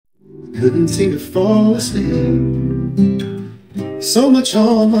couldn't seem to fall asleep. So much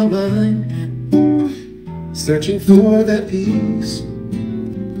on my mind, searching for that peace,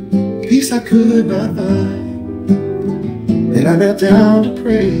 peace I could not find. And I knelt down to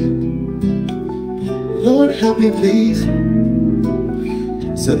pray, Lord help me please.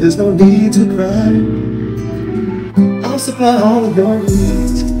 So there's no need to cry, I'll supply all of your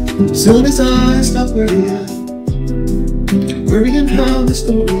needs. Soon as I stop worrying how the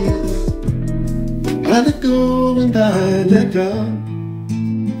story is, I let go and I let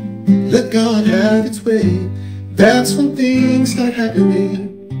God have its way. That's when things start happening.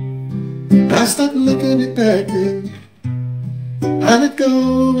 I start looking at back then. I let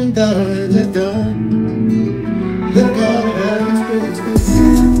go and I let God have its way.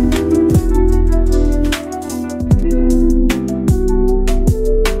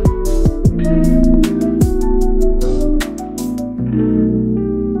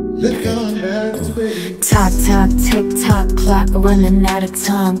 Talk, talk, tick tock, clock running out of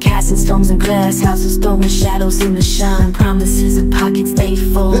time. Casting stones in glass houses, throwing shadows in the shine. Promises in pockets they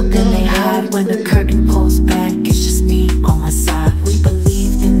fold, then they hide. When the curtain pulls back, it's just me on my side. We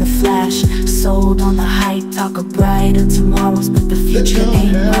believed in the flash, sold on the hype. Talk of brighter tomorrows, but the future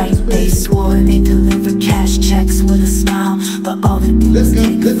ain't right. They swore they deliver cash checks with a smile, but all they do is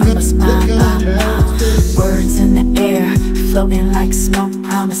take from us mile by mile. Words in the air, floating like smoke.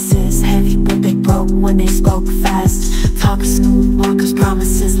 Promises heavy, but they broke when they spoke fast. Talk smooth, walkers,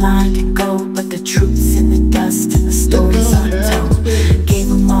 promises lined in gold, but the truth's in the dust and the stories untold. Gave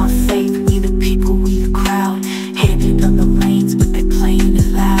them our faith, we the people, we the crowd. Handed them the reins, but they playing it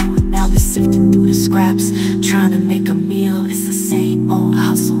loud. Now they're sifting through the scraps, trying to make a meal. It's the same old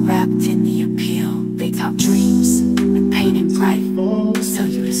hustle wrapped in the appeal. They talk dreams, and paint it bright, sell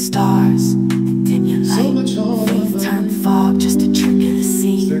you the stars, and dim your light. Faith turned fog just to trigger the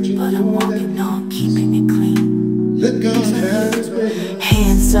scene, but I'm walking on, keeping it clean.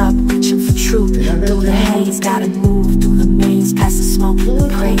 Hands up, reaching for truth through the haze. Gotta move through the maze, past the smoke and the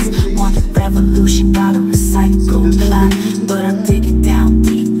praise. Want a revolution, gotta recycle the plot, but I'm digging down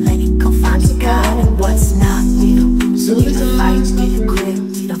deep, letting go find a God. And what's not, we the roots, we the fight, we the grit,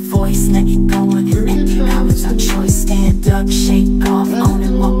 we the voice, let it go and empty. Now it's our choice, stand up, shake off,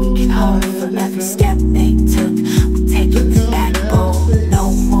 owning what we can hold. For every step they took, we taking it back bold.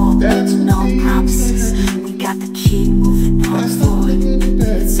 No more, no promises, we got the key, moving on forward.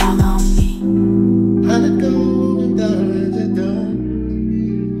 It's all on me. I let go and I let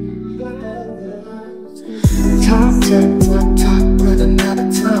Talk, talk, talk, talk, running out of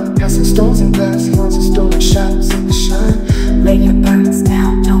time. Passing stones and glass houses, throwing shadows in the shine. Lay your burdens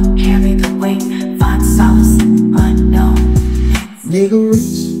down, don't carry the weight. Find solace in the unknown. Nigga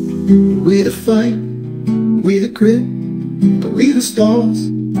roots, we the fight, we the grit, but we the stars.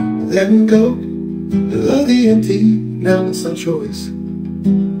 Letting go, the love the empty, now it's our choice.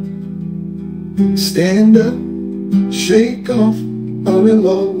 Stand up, shake off, all in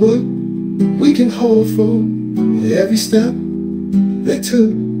all what we can hold for. Every step they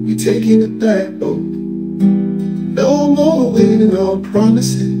took, we taking it back, oh. No more waiting on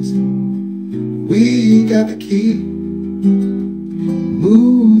promises, we got the key,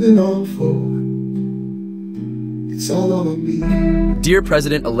 moving on forward. It's all on me. Dear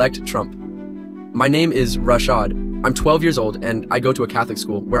President-elect Trump, my name is Rashad. I'm 12 years old and I go to a Catholic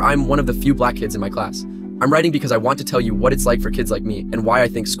school where I'm one of the few black kids in my class. I'm writing because I want to tell you what it's like for kids like me and why I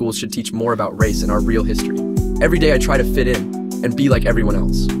think schools should teach more about race and our real history. Every day I try to fit in and be like everyone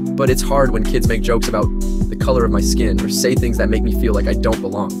else, but it's hard when kids make jokes about the color of my skin or say things that make me feel like I don't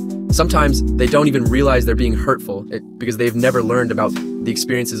belong. Sometimes they don't even realize they're being hurtful because they've never learned about the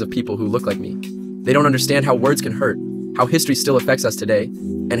experiences of people who look like me. They don't understand how words can hurt, how history still affects us today,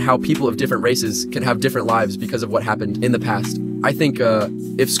 and how people of different races can have different lives because of what happened in the past. I think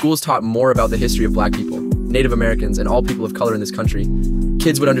if schools taught more about the history of black people, Native Americans, and all people of color in this country,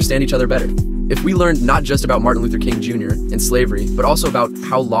 kids would understand each other better. If we learned not just about Martin Luther King Jr. and slavery, but also about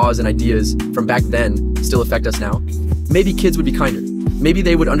how laws and ideas from back then still affect us now, maybe kids would be kinder. Maybe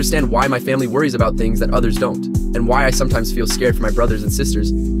they would understand why my family worries about things that others don't, and why I sometimes feel scared for my brothers and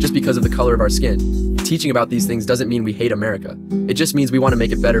sisters just because of the color of our skin. Teaching about these things doesn't mean we hate America. It just means we want to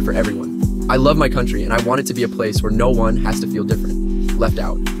make it better for everyone. I love my country and I want it to be a place where no one has to feel different, left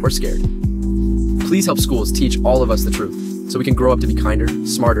out, or scared. Please help schools teach all of us the truth so we can grow up to be kinder,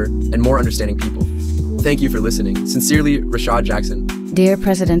 smarter, and more understanding people. Thank you for listening. Sincerely, Rashad Jackson. Dear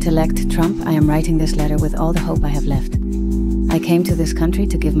President-elect Trump, I am writing this letter with all the hope I have left. I came to this country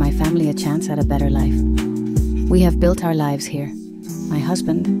to give my family a chance at a better life. We have built our lives here. My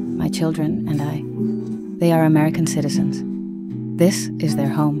husband, my children, and I. They are American citizens. This is their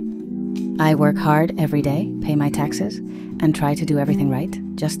home. I work hard every day, pay my taxes, and try to do everything right,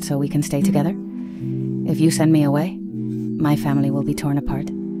 just so we can stay together. If you send me away, my family will be torn apart.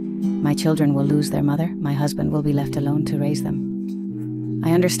 My children will lose their mother, my husband will be left alone to raise them.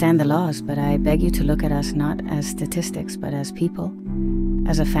 I understand the laws, but I beg you to look at us not as statistics, but as people,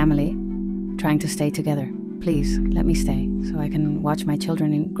 as a family, trying to stay together. Please, let me stay, so I can watch my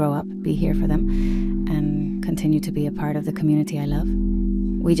children grow up, be here for them, and continue to be a part of the community I love.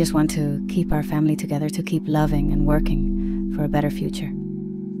 We just want to keep our family together, to keep loving and working for a better future.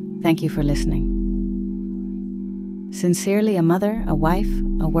 Thank you for listening. Sincerely, a mother, a wife,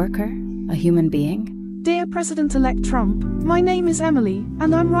 a worker, a human being. Dear President-elect Trump, my name is Emily,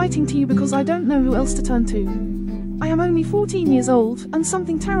 and I'm writing to you because I don't know who else to turn to. I am only 14 years old, and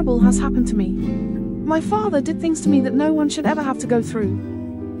something terrible has happened to me. My father did things to me that no one should ever have to go through.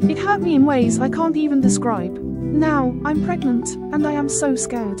 It hurt me in ways I can't even describe. Now, I'm pregnant, and I am so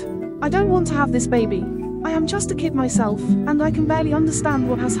scared. I don't want to have this baby. I am just a kid myself, and I can barely understand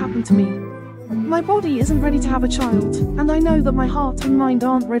what has happened to me. My body isn't ready to have a child, and I know that my heart and mind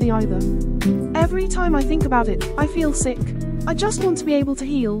aren't ready either. Every time I think about it, I feel sick. I just want to be able to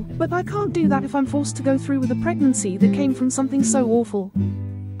heal, but I can't do that if I'm forced to go through with a pregnancy that came from something so awful.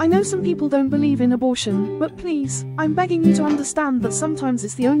 I know some people don't believe in abortion, but please, I'm begging you to understand that sometimes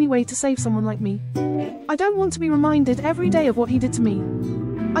it's the only way to save someone like me. I don't want to be reminded every day of what he did to me.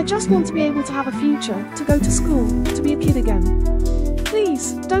 I just want to be able to have a future, to go to school, to be a kid again.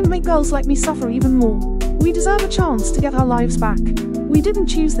 Please, don't make girls like me suffer even more. We deserve a chance to get our lives back. We didn't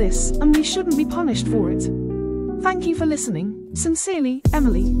choose this, and we shouldn't be punished for it. Thank you for listening. Sincerely,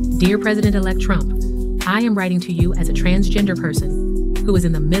 Emily. Dear President-elect Trump, I am writing to you as a transgender person who is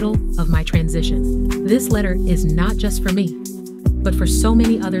in the middle of my transition. This letter is not just for me, but for so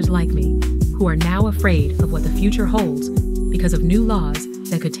many others like me who are now afraid of what the future holds because of new laws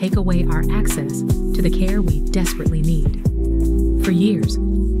that could take away our access to the care we desperately need. For years,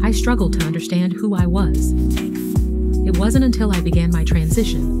 I struggled to understand who I was. It wasn't until I began my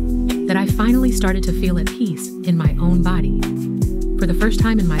transition that I finally started to feel at peace in my own body. For the first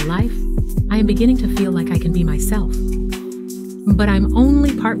time in my life, I am beginning to feel like I can be myself. But I'm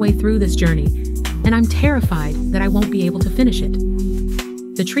only partway through this journey, and I'm terrified that I won't be able to finish it.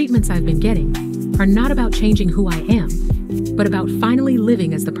 The treatments I've been getting are not about changing who I am, but about finally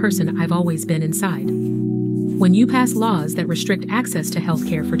living as the person I've always been inside. When you pass laws that restrict access to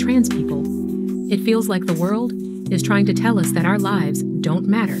healthcare for trans people, it feels like the world is trying to tell us that our lives don't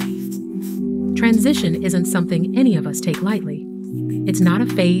matter. Transition isn't something any of us take lightly. It's not a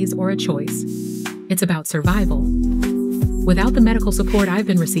phase or a choice. It's about survival. Without the medical support I've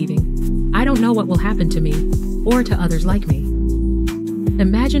been receiving, I don't know what will happen to me or to others like me.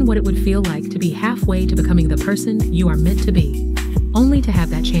 Imagine what it would feel like to be halfway to becoming the person you are meant to be, only to have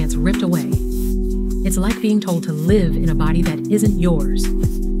that chance ripped away. It's like being told to live in a body that isn't yours,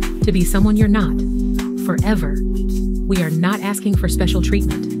 to be someone you're not, forever. We are not asking for special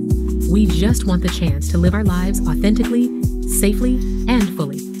treatment. We just want the chance to live our lives authentically, safely, and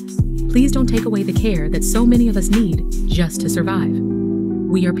fully. Please don't take away the care that so many of us need just to survive.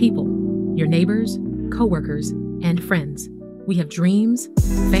 We are people, your neighbors, coworkers, and friends. We have dreams,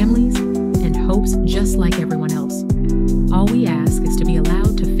 families, and hopes just like everyone else. All we ask is to be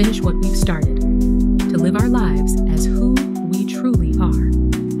allowed to finish what we've started, to live our lives as who we truly are.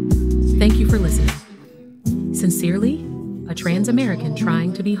 Thank you for listening. Sincerely, a trans American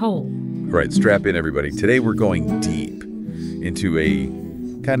trying to be whole. All right, strap in, everybody. Today we're going deep into a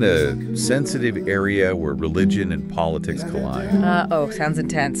kind of sensitive area where religion and politics collide. Sounds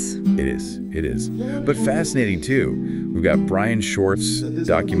intense. It is. But fascinating, too. We've got Brian Short's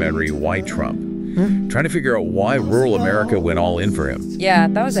documentary, Why Trump? Trying to figure out why rural America went all in for him. Yeah,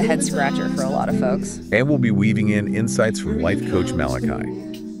 that was a head-scratcher for a lot of folks. And we'll be weaving in insights from life coach Malachi.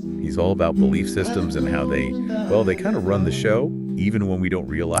 He's all about belief systems and how they kind of run the show, even when we don't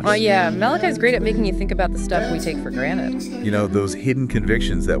realize. Oh yeah, Malachi's great at making you think about the stuff we take for granted. You know, those hidden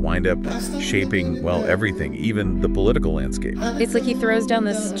convictions that wind up shaping, everything, even the political landscape. It's like he throws down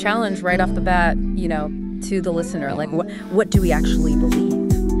this challenge right off the bat, to the listener, like what do we actually believe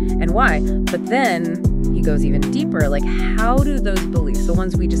and why? But then he goes even deeper, like how do those beliefs, the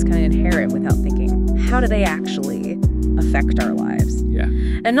ones we just kind of inherit without thinking, how do they actually affect our lives? Yeah.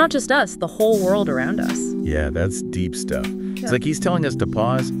 And not just us, the whole world around us. Yeah, that's deep stuff. It's like he's telling us to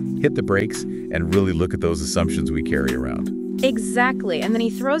pause, hit the brakes, and really look at those assumptions we carry around. Exactly. And then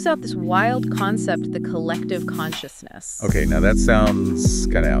he throws out this wild concept, the collective consciousness. Okay, now that sounds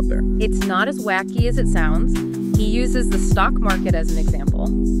kind of out there. It's not as wacky as it sounds. He uses the stock market as an example.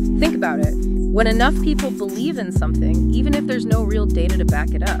 Think about it. When enough people believe in something, even if there's no real data to back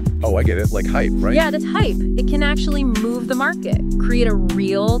it up. Oh, I get it. Like hype, right? Yeah, that's hype. It can actually move the market, create a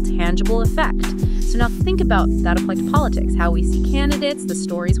real, tangible effect. So now think about that applied to politics, how we see candidates, the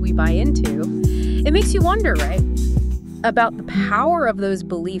stories we buy into. It makes you wonder, right, about the power of those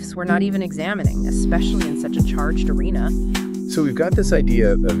beliefs we're not even examining, especially in such a charged arena. So we've got this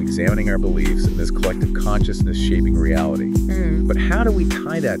idea of examining our beliefs and this collective consciousness shaping reality. But how do we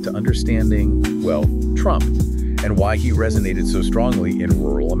tie that to understanding, well, Trump and why he resonated so strongly in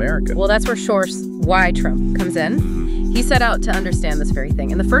rural America? Well, that's where Schorf's Why Trump comes in. He set out to understand this very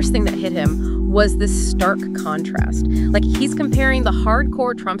thing. And the first thing that hit him was this stark contrast. Like, he's comparing the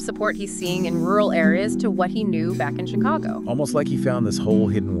hardcore Trump support he's seeing in rural areas to what he knew back in Chicago. Almost like he found this whole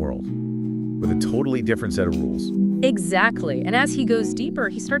hidden world with a totally different set of rules. Exactly. And as he goes deeper,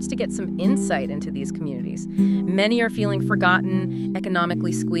 he starts to get some insight into these communities. Many are feeling forgotten,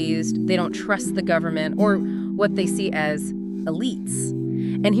 economically squeezed. They don't trust the government or what they see as elites.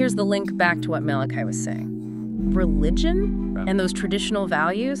 And here's the link back to what Malachi was saying. Religion and those traditional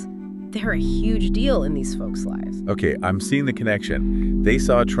values, they're a huge deal in these folks' lives. Okay, I'm seeing the connection. They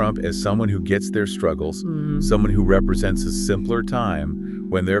saw Trump as someone who gets their struggles, someone who represents a simpler time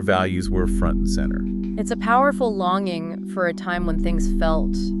when their values were front and center. It's a powerful longing for a time when things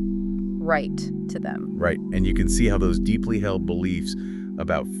felt right to them. Right, and you can see how those deeply held beliefs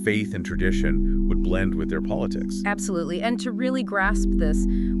about faith and tradition would blend with their politics. Absolutely, and to really grasp this,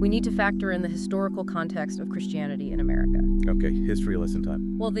 we need to factor in the historical context of Christianity in America. Okay, history lesson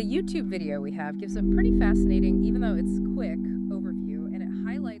time. Well, the YouTube video we have gives a pretty fascinating, even though it's quick,